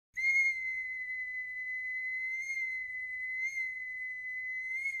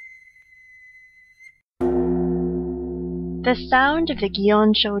The sound of the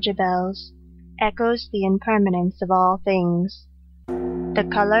Gion Shoja bells echoes the impermanence of all things. The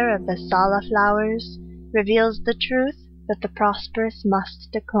color of the Sala flowers reveals the truth that the prosperous must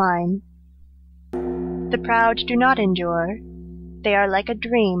decline. The proud do not endure. They are like a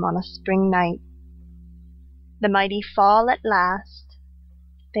dream on a spring night. The mighty fall at last.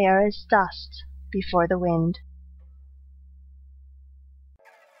 They are as dust before the wind.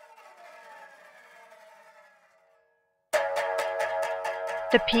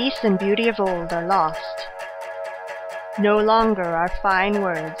 The peace and beauty of old are lost. No longer are fine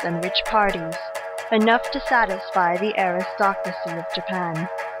words and rich parties enough to satisfy the aristocracy of Japan.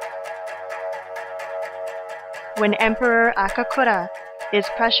 When Emperor Akakura is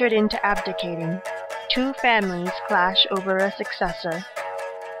pressured into abdicating, two families clash over a successor.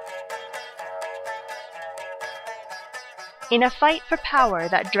 In a fight for power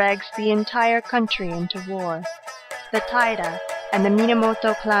that drags the entire country into war, the Taira and the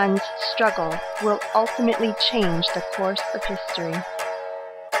Minamoto clan's struggle will ultimately change the course of history.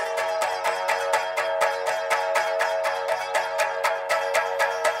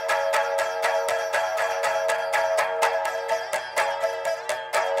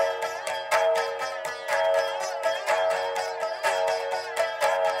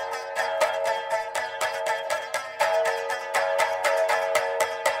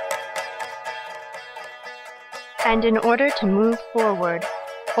 And in order to move forward,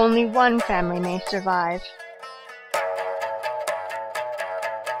 only one family may survive.